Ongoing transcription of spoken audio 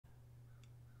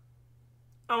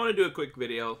I want to do a quick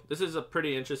video. This is a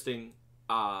pretty interesting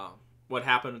what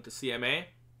happened with the CMA.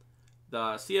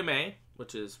 The CMA,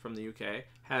 which is from the UK,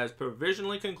 has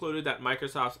provisionally concluded that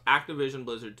Microsoft's Activision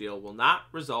Blizzard deal will not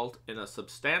result in a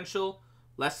substantial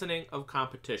lessening of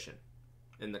competition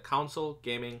in the console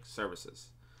gaming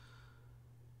services,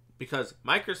 because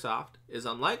Microsoft is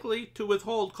unlikely to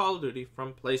withhold Call of Duty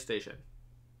from PlayStation.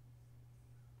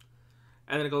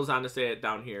 And then it goes on to say it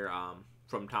down here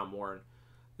from Tom Warren.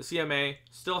 The CMA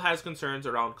still has concerns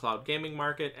around cloud gaming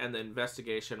market, and the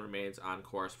investigation remains on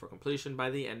course for completion by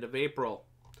the end of April.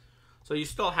 So you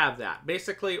still have that.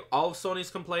 Basically, all of Sony's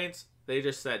complaints, they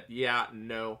just said, yeah,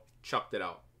 no, chucked it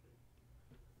out.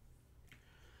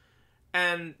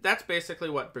 And that's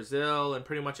basically what Brazil and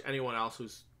pretty much anyone else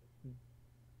who's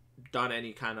done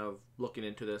any kind of looking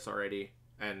into this already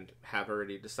and have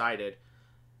already decided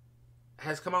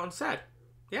has come out and said,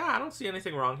 yeah, I don't see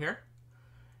anything wrong here.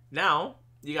 Now,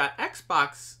 you got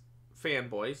Xbox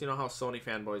fanboys. You know how Sony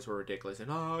fanboys were ridiculous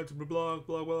and, oh, it's blah,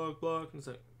 blah, blah, blah. And it's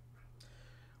like,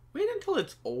 wait until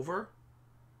it's over,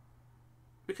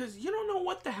 because you don't know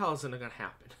what the hell is going to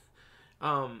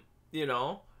happen. You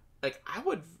know, like I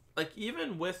would, like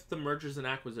even with the mergers and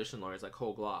acquisition lawyers like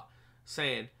Hoag Law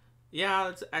saying, yeah,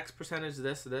 it's X percentage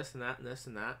this, this, and that, and this,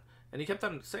 and that. And he kept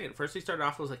on saying, first he started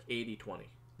off, it was like 80-20.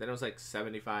 Then it was like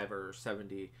 75 or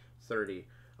 70-30,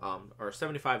 or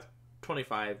 75-25,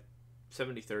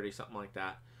 70-30, something like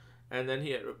that. And then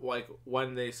he, like,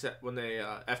 when they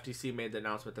FTC made the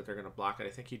announcement that they're going to block it, I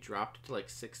think he dropped it to like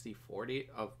 60-40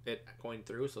 of it going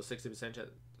through. So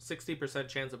 60%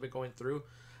 chance of it going through.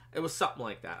 It was something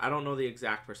like that. I don't know the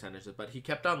exact percentages, but he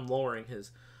kept on lowering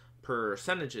his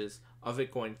percentages of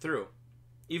it going through.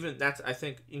 Even that's, I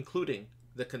think, including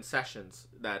the concessions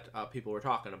that people were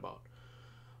talking about.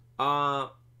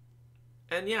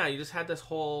 And yeah, you just had this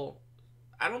whole,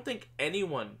 I don't think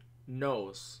anyone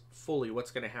knows fully what's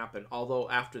going to happen. Although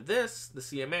after this, the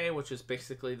CMA, which is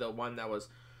basically the one that was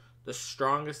the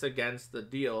strongest against the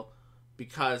deal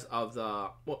because of the,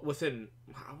 within,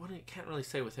 I can't really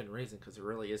say within reason, because there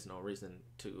really is no reason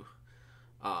to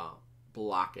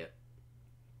block it.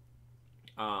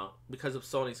 Because of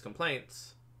Sony's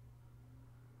complaints,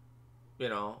 you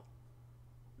know,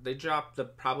 they dropped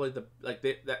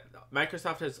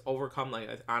Microsoft has overcome, like,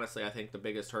 honestly, I think the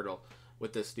biggest hurdle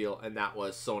with this deal, and that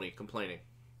was Sony complaining.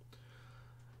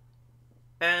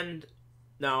 And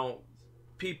now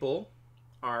people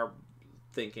are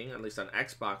thinking, at least on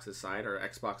Xbox's side, or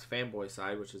Xbox fanboy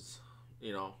side, which is,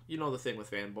 you know the thing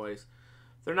with fanboys,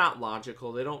 they're not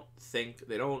logical. They don't think,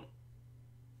 they don't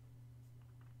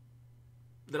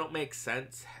make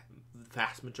sense the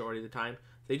vast majority of the time.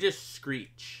 They just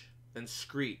screech and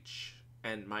screech,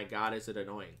 and my God, is it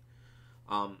annoying.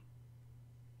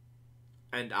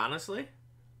 And honestly,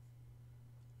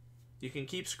 you can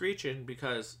keep screeching,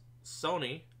 because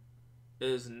Sony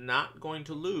is not going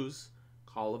to lose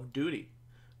Call of Duty.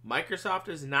 Microsoft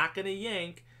is not going to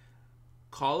yank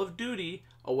Call of Duty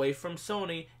away from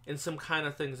Sony in some kind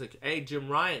of things like, hey, Jim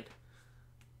Ryan,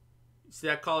 see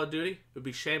that Call of Duty? It would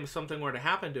be a shame if something were to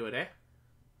happen to it, eh?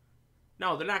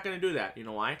 No, they're not going to do that. You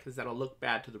know why? Because that'll look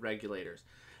bad to the regulators.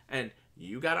 And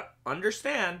you got to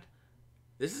understand,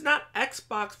 this is not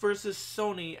Xbox versus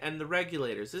Sony and the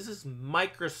regulators. This is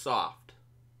Microsoft.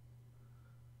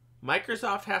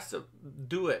 Microsoft has to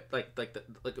do it. Like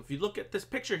if you look at this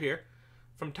picture here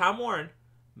from Tom Warren,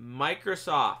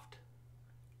 Microsoft,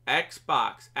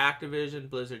 Xbox, Activision,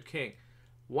 Blizzard, King.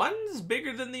 One's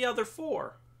bigger than the other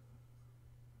four.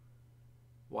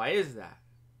 Why is that?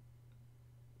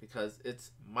 Because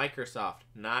it's Microsoft,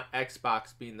 not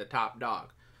Xbox being the top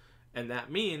dog. And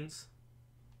that means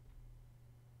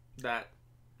that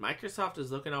Microsoft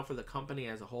is looking out for the company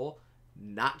as a whole,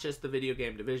 not just the video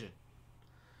game division.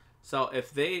 So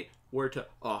if they were to,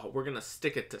 oh, we're going to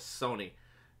stick it to Sony.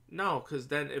 No, because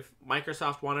then if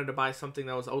Microsoft wanted to buy something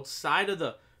that was outside of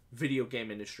the video game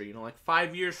industry, you know, like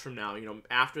 5 years from now, you know,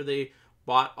 after they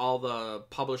bought all the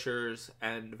publishers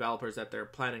and developers that they're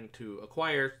planning to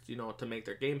acquire, you know, to make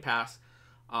their Game Pass,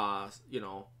 you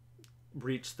know,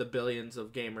 reach the billions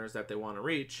of gamers that they want to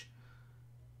reach,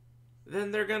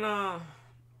 then they're gonna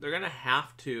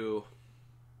have to,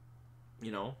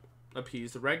 you know,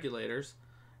 appease the regulators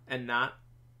and not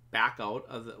back out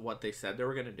of what they said they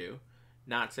were gonna do.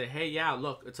 Not say, hey, yeah,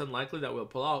 look, it's unlikely that we'll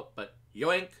pull out, but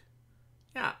yoink.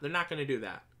 Yeah, they're not gonna do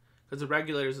that. Because the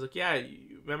regulators are like, yeah,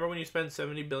 you remember when you spent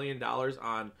 $70 billion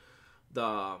on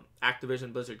the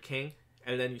Activision Blizzard King,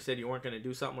 and then you said you weren't going to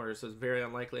do something where it says very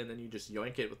unlikely, and then you just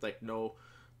yoink it with like no,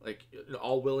 like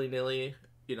all willy-nilly,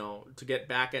 you know, to get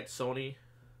back at Sony?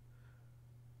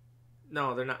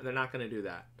 No, they're not going to do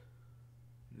that.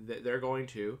 they're going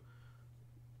to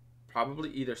probably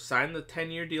either sign the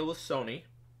 10-year deal with Sony,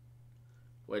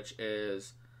 which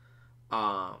is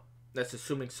that's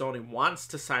assuming Sony wants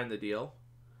to sign the deal.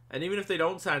 And even if they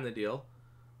don't sign the deal,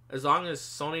 as long as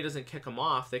Sony doesn't kick them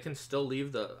off, they can still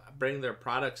bring their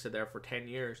products to there for 10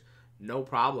 years, no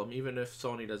problem, even if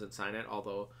Sony doesn't sign it.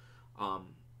 Although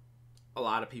a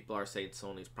lot of people are saying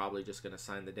Sony's probably just going to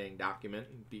sign the dang document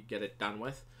and get it done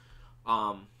with.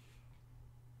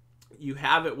 You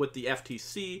have it with the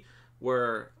FTC,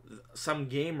 where some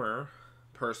gamer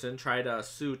person tried to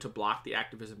sue to block the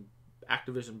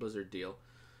Activision Blizzard deal.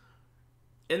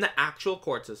 In the actual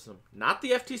court system, not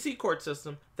the FTC court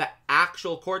system, the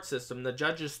actual court system, the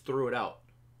judges threw it out.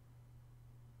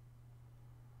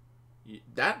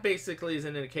 That basically is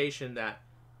an indication that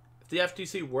if the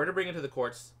FTC were to bring it to the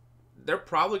courts, they're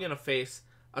probably going to face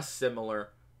a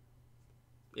similar,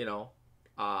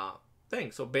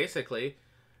 thing. So basically,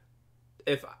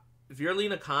 if you're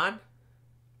Lena Khan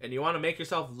and you want to make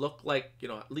yourself look like,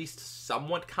 at least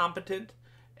somewhat competent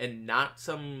and not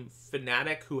some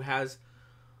fanatic who has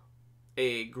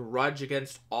a grudge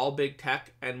against all big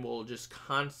tech and will just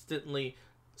constantly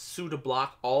sue to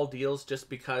block all deals just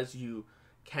because you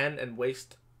can and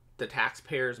waste the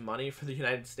taxpayers' money for the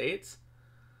United States,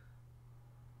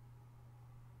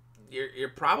 you're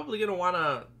probably going to want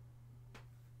to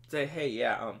say, hey,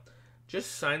 yeah,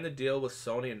 just sign the deal with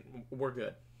Sony and we're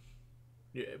good.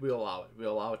 We'll allow it.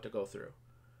 We'll allow it to go through.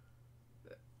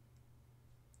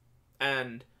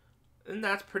 And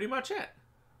that's pretty much it.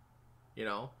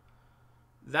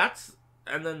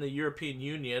 And then the European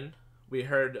Union, we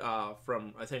heard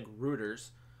from, I think, Reuters,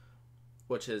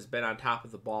 which has been on top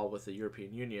of the ball with the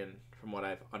European Union, from what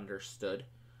I've understood,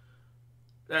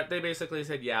 that they basically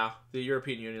said, yeah, the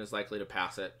European Union is likely to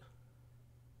pass it.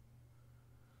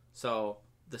 So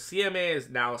the CMA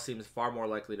now seems far more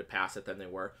likely to pass it than they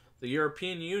were. The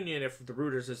European Union, if the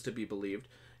Reuters is to be believed,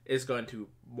 is going to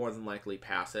more than likely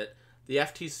pass it. The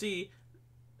FTC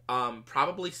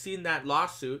probably seen that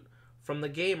lawsuit from the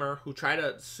gamer who tried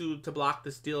to sue to block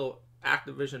this deal,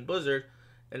 Activision Blizzard,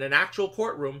 in an actual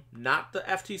courtroom, not the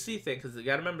FTC thing, because you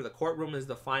got to remember, the courtroom is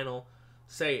the final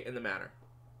say in the matter.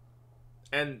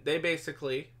 And they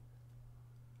basically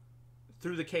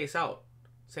threw the case out,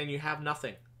 saying you have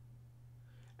nothing.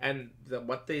 And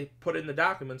what they put in the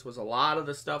documents was a lot of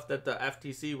the stuff that the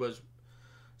FTC was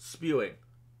spewing.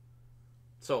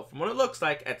 So from what it looks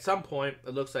like, at some point,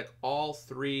 it looks like all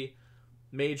three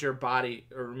major body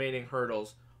or remaining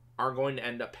hurdles are going to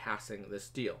end up passing this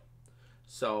deal.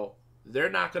 So they're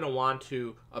not going to want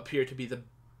to appear to be the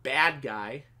bad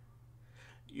guy.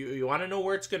 You want to know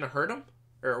where it's going to hurt them?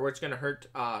 Or where it's going to hurt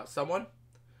someone?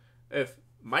 If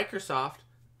Microsoft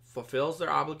fulfills their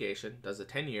obligation, does the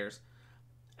 10 years,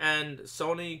 and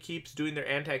Sony keeps doing their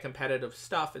anti-competitive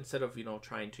stuff instead of,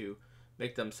 trying to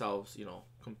make themselves,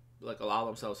 allow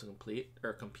themselves to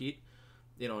compete,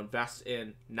 invest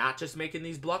in not just making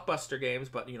these blockbuster games,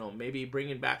 but, maybe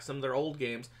bringing back some of their old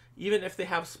games, even if they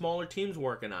have smaller teams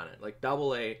working on it, like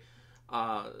AA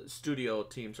studio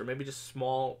teams, or maybe just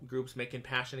small groups making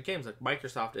passionate games, like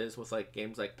Microsoft is with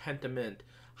games like Pentiment,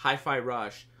 Hi-Fi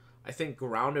Rush. I think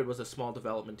Grounded was a small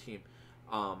development team.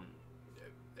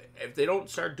 If they don't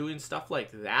start doing stuff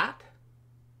like that,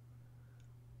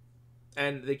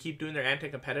 and they keep doing their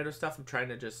anti-competitive stuff and trying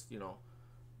to just,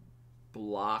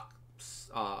 block,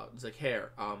 it's like,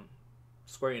 here,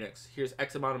 Square Enix, here's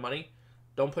X amount of money,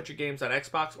 don't put your games on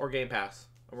Xbox or Game Pass,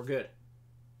 and we're good.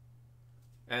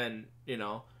 And,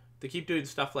 they keep doing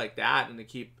stuff like that, and they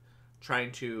keep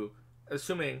trying to,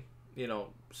 assuming,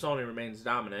 Sony remains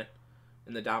dominant,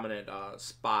 in the dominant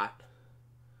spot,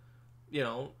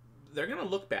 they're going to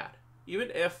look bad. Even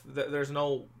if there's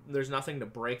nothing to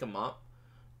break them up,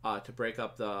 to break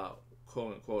up the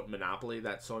quote-unquote monopoly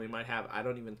that Sony might have. I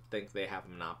don't even think they have a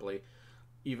monopoly,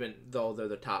 even though they're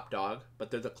the top dog,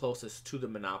 but they're the closest to the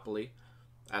monopoly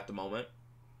at the moment.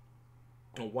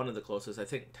 Well, one of the closest. I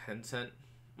think Tencent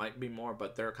might be more,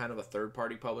 but they're kind of a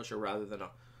third-party publisher rather than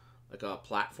a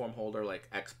platform holder like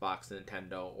Xbox,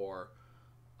 Nintendo, or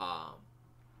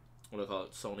what do I call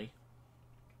it, Sony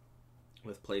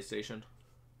with PlayStation.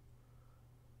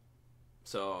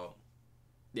 So,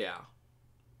 yeah.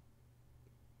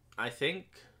 I think,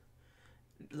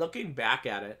 looking back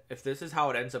at it, if this is how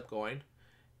it ends up going,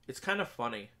 it's kind of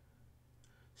funny.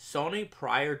 Sony,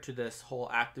 prior to this whole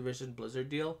Activision Blizzard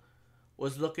deal,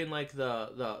 was looking like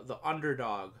the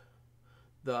underdog,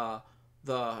 the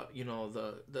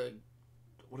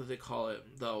what do they call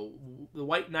it? The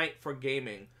white knight for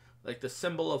gaming, like the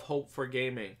symbol of hope for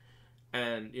gaming.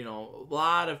 And, a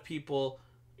lot of people,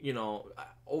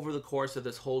 over the course of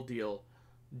this whole deal,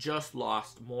 just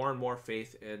lost more and more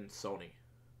faith in Sony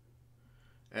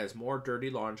as more dirty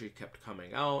laundry kept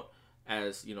coming out.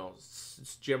 As you know,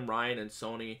 Jim Ryan and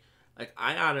Sony, like,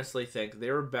 I honestly think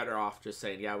they were better off just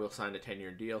saying, yeah, we'll sign a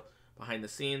 10-year deal behind the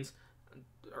scenes,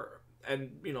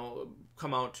 and you know,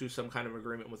 come out to some kind of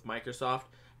agreement with Microsoft,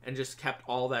 and just kept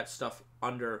all that stuff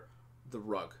under the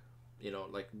rug. You know,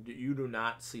 like, you do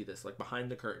not see this, like,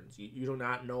 behind the curtains. You do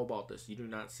not know about this. You do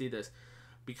not see this.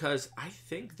 Because I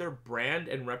think their brand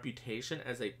and reputation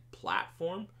as a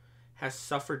platform has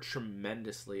suffered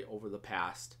tremendously over the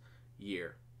past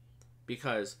year.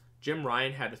 Because Jim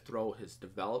Ryan had to throw his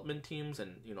development teams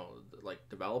and, you know, like,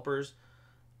 developers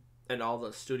and all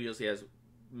the studios he has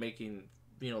making,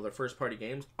 you know, their first party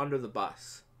games under the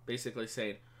bus. Basically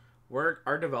saying,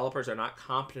 our developers are not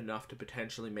competent enough to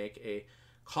potentially make a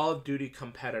Call of Duty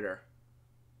competitor.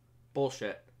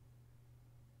 Bullshit.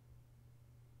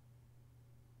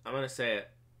 I'm going to say it.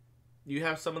 You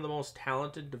have some of the most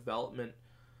talented development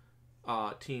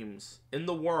teams in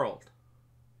the world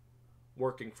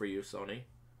working for you, Sony.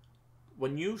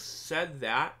 When you said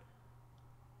that,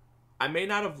 I may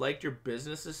not have liked your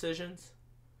business decisions,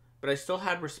 but I still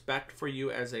had respect for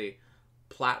you as a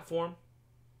platform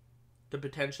to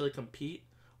potentially compete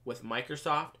with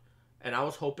Microsoft, and I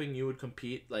was hoping you would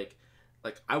compete like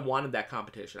I wanted that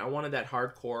competition. I wanted that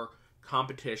hardcore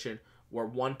competition where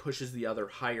one pushes the other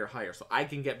higher, so I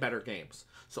can get better games,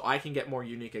 so I can get more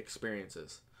unique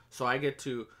experiences, so I get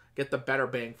to get the better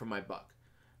bang for my buck.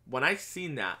 When I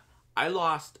seen that, I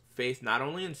lost faith not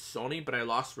only in Sony, but I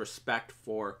lost respect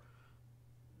for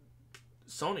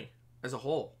Sony as a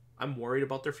whole. I'm worried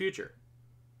about their future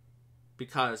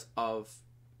because of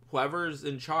whoever's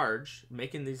in charge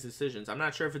making these decisions. I'm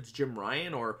not sure if it's Jim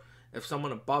Ryan or if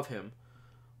someone above him,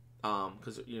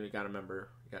 because you got to remember,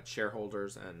 you got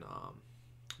shareholders and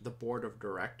the board of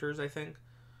directors, I think,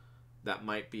 that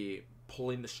might be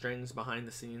pulling the strings behind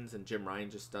the scenes, and Jim Ryan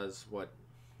just does what,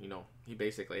 you know, he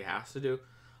basically has to do.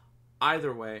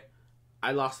 Either way,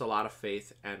 I lost a lot of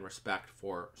faith and respect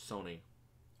for Sony,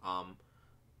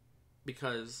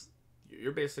 because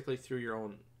you're basically through your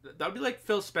own. That would be like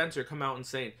Phil Spencer come out and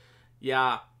saying,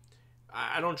 yeah,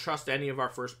 I don't trust any of our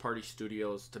first party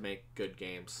studios to make good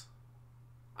games.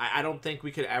 I don't think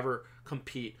we could ever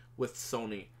compete with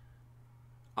Sony.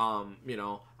 You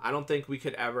know, I don't think we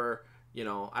could ever, you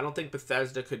know, I don't think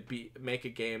Bethesda could make a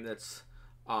game that's,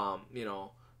 you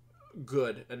know,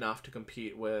 good enough to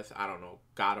compete with, I don't know,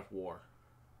 God of War.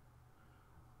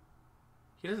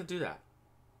 He doesn't do that.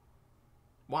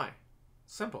 Why?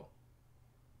 Simple.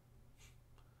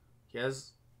 He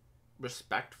has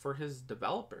respect for his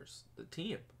developers, the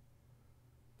team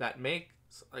that make,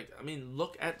 like, I mean,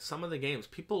 look at some of the games.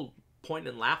 People point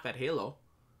and laugh at Halo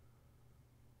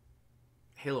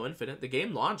Infinite. The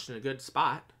game launched in a good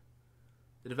spot.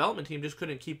 The development team just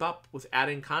couldn't keep up with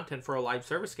adding content for a live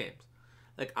service games.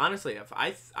 Like, honestly, if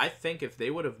I think if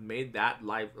they would have made that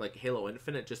live, like Halo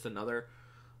Infinite, just another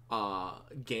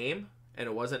game, and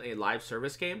it wasn't a live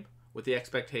service game with the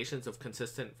expectations of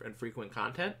consistent and frequent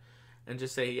content, and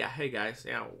just say, yeah, hey guys,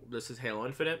 yeah, this is Halo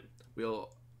Infinite. We'll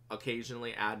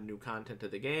occasionally add new content to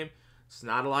the game. It's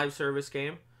not a live service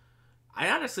game. I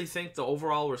honestly think the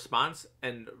overall response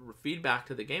and feedback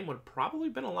to the game would have probably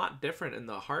been a lot different, and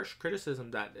the harsh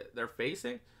criticism that they're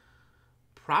facing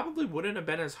probably wouldn't have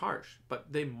been as harsh.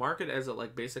 But they market it as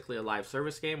basically a live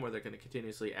service game where they're going to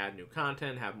continuously add new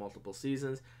content, have multiple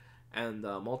seasons, and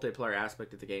the multiplayer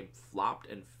aspect of the game flopped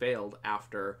and failed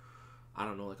after, I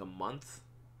don't know, like a month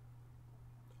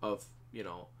of, you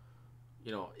know,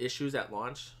 issues at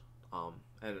launch,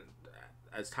 and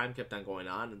as time kept on going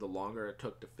on, and the longer it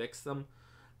took to fix them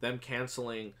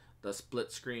canceling the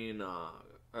split screen or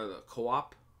the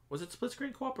co-op. Was it split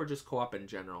screen co-op or just co-op in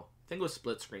general? I think it was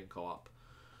split screen co-op.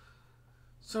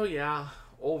 So yeah,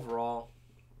 overall,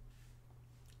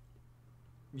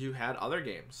 you had other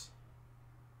games.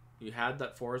 You had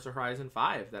that Forza Horizon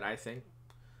 5 that I think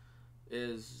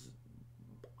is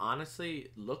honestly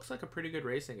looks like a pretty good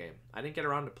racing game. I didn't get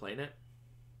around to playing it.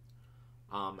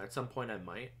 At some point I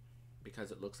might,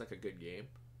 because it looks like a good game.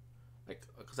 Like,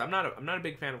 because I'm not a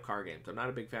big fan of car games. I'm not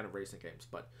a big fan of racing games,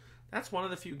 but that's one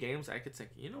of the few games I could think,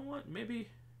 you know what, maybe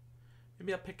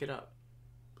I'll pick it up,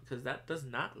 because that does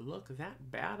not look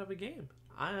that bad of a game.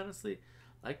 I honestly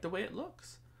like the way it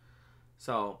looks.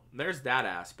 So there's that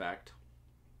aspect.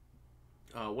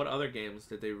 What other games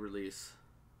did they release?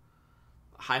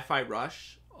 Hi-Fi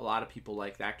Rush. A lot of people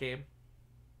like that game.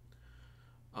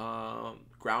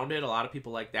 Grounded. A lot of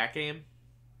people like that game.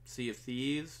 Sea of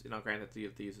Thieves. Granted, Sea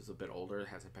of Thieves is a bit older. It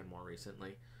hasn't been more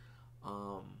recently.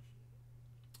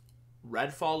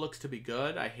 Redfall looks to be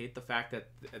good. I hate the fact that,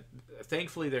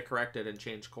 thankfully, they corrected and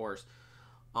changed course.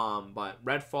 But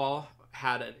Redfall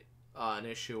had an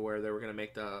issue where they were going to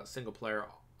make the single player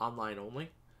online only.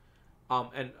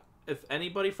 And if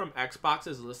anybody from Xbox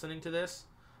is listening to this,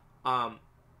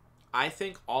 I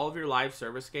think all of your live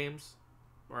service games,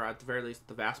 or at the very least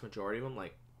the vast majority of them,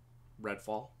 like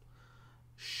Redfall,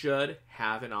 should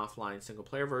have an offline single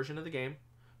player version of the game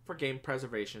for game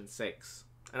preservation's sakes.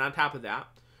 And on top of that,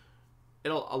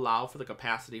 it'll allow for the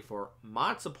capacity for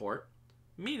mod support,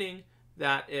 meaning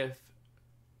that if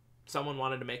someone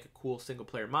wanted to make a cool single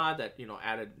player mod that, you know,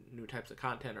 added new types of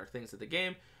content or things to the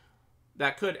game,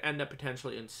 that could end up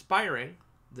potentially inspiring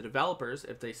the developers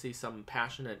if they see some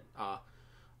passionate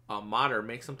modder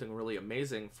make something really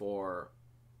amazing for,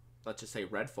 let's just say,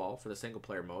 Redfall for the single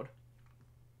player mode.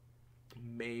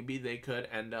 Maybe they could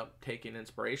end up taking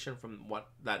inspiration from what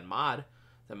the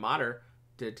modder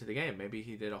did to the game. Maybe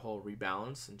he did a whole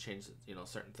rebalance and changed, you know,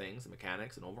 certain things,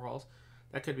 mechanics and overhauls.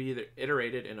 That could be either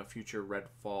iterated in a future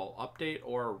Redfall update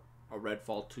or a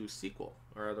Redfall 2 sequel,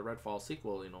 or the Redfall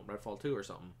sequel, you know, Redfall 2 or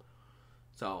something.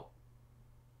 So,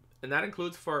 and that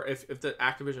includes for if the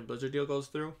Activision Blizzard deal goes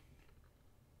through.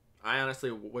 I honestly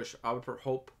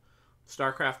hope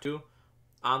StarCraft 2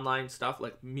 online stuff,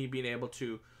 like me being able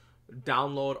to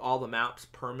download all the maps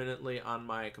permanently on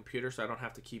my computer so I don't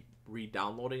have to keep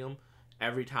re-downloading them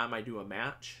every time I do a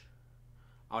match.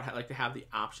 I would like to have the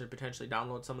option to potentially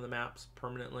download some of the maps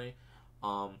permanently.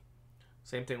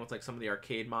 Same thing with like some of the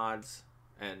arcade mods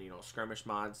and, you know, skirmish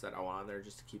mods that I want on there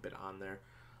just to keep it on there.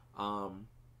 I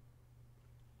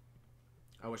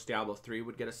wish Diablo 3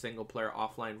 would get a single player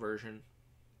offline version,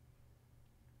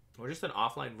 or just an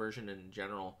offline version in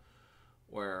general,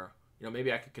 where, you know,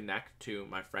 maybe I could connect to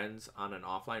my friends on an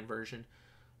offline version.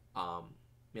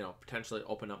 You know, potentially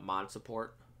open up mod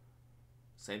support.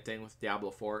 Same thing with Diablo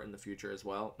 4 in the future as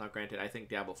well. Now, granted, I think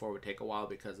Diablo 4 would take a while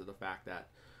because of the fact that,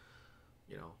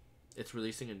 you know, it's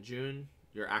releasing in June.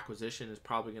 Your acquisition is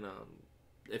probably going to,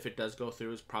 if it does go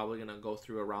through, is probably going to go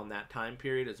through around that time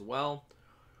period as well.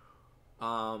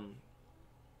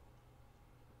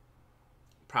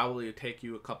 Probably take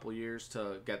you a couple years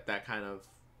to get that kind of,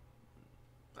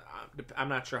 I'm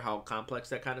not sure how complex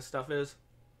that kind of stuff is.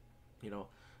 You know,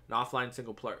 an offline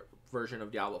single player version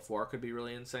of Diablo 4 could be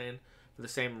really insane for the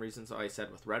same reasons I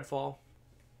said with Redfall.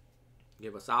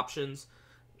 Give us options.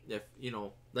 If, you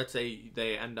know, let's say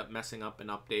they end up messing up an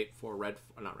update for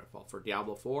for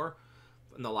Diablo 4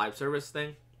 and the live service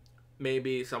thing,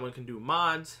 maybe someone can do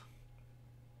mods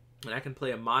and I can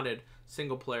play a modded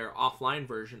single player offline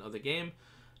version of the game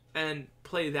and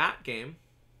play that game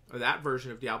or that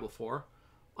version of Diablo 4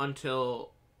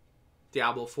 until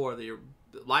Diablo 4, the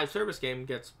live service game,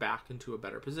 gets back into a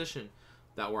better position,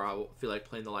 that where I feel like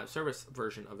playing the live service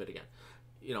version of it again.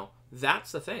 You know,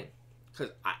 that's the thing.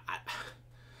 Because I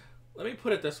let me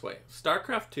put it this way.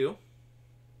 StarCraft 2,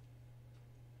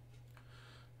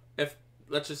 if,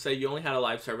 let's just say you only had a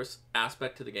live service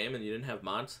aspect to the game and you didn't have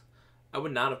mods, I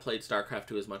would not have played StarCraft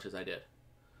 2 as much as I did.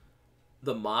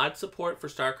 The mod support for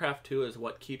StarCraft 2 is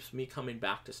what keeps me coming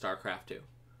back to StarCraft 2.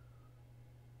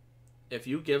 If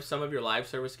you give some of your live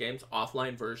service games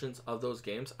offline versions of those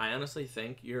games, I honestly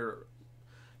think your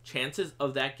chances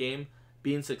of that game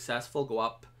being successful go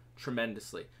up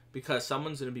tremendously, because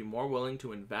someone's going to be more willing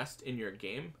to invest in your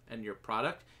game and your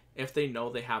product if they know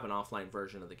they have an offline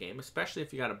version of the game, especially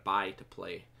if you got to buy to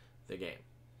play the game.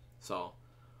 So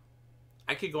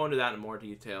I could go into that in more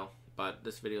detail, but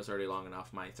this video is already long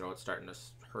enough. My throat's starting to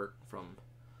hurt from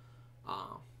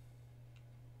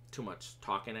too much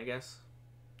talking, I guess.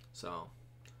 So,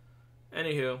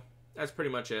 anywho, that's pretty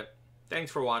much it.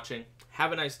 Thanks for watching.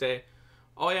 Have a nice day.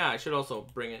 Oh yeah, I should also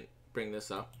bring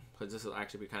this up, because this will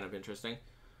actually be kind of interesting.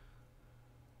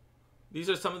 These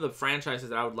are some of the franchises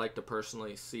that I would like to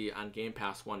personally see on Game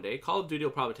Pass one day. Call of Duty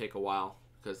will probably take a while,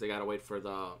 because they gotta wait for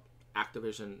the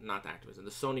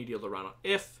the Sony deal to run out,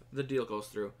 if the deal goes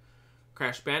through.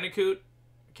 Crash Bandicoot,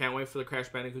 can't wait for the Crash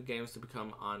Bandicoot games to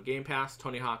become on Game Pass.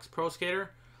 Tony Hawk's Pro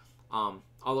Skater.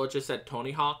 Although it just said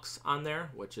Tony Hawk's on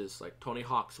there, which is like, Tony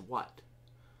Hawk's what?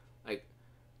 Like,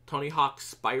 Tony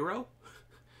Hawk's Spyro?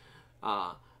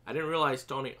 I didn't realize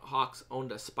Tony Hawk's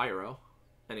owned a Spyro.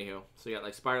 Anywho, so you got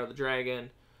like Spyro the Dragon,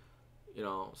 you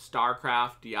know,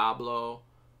 StarCraft, Diablo,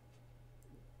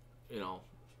 you know,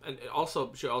 and it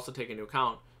also should also take into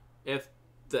account, if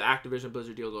the Activision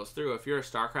Blizzard deal goes through, if you're a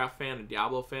StarCraft fan, a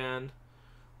Diablo fan,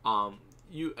 and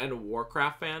a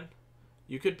Warcraft fan,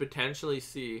 you could potentially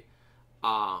see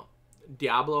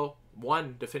Diablo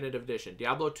 1 Definitive Edition,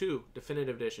 Diablo 2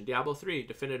 Definitive Edition, Diablo 3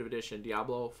 Definitive Edition.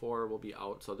 Diablo 4 will be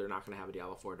out, so they're not going to have a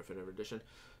Diablo 4 Definitive Edition.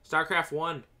 StarCraft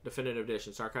 1 Definitive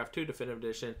Edition, StarCraft 2 Definitive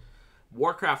Edition,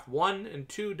 Warcraft 1 and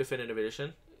 2 Definitive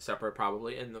Edition, separate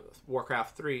probably, and the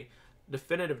Warcraft 3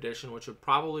 Definitive Edition, which would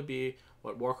probably be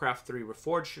what Warcraft 3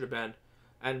 Reforged should have been,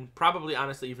 and probably,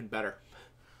 honestly, even better.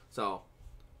 So,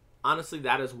 honestly,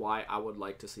 that is why I would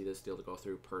like to see this deal to go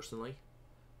through personally,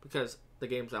 because the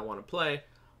games I want to play,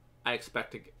 I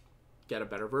expect to get a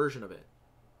better version of it.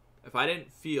 If I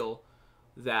didn't feel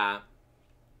that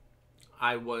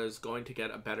I was going to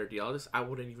get a better deal of this, I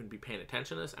wouldn't even be paying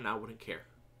attention to this, and I wouldn't care.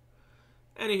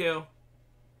 Anywho,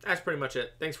 that's pretty much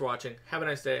it. Thanks for watching. Have a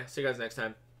nice day. See you guys next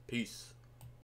time. Peace.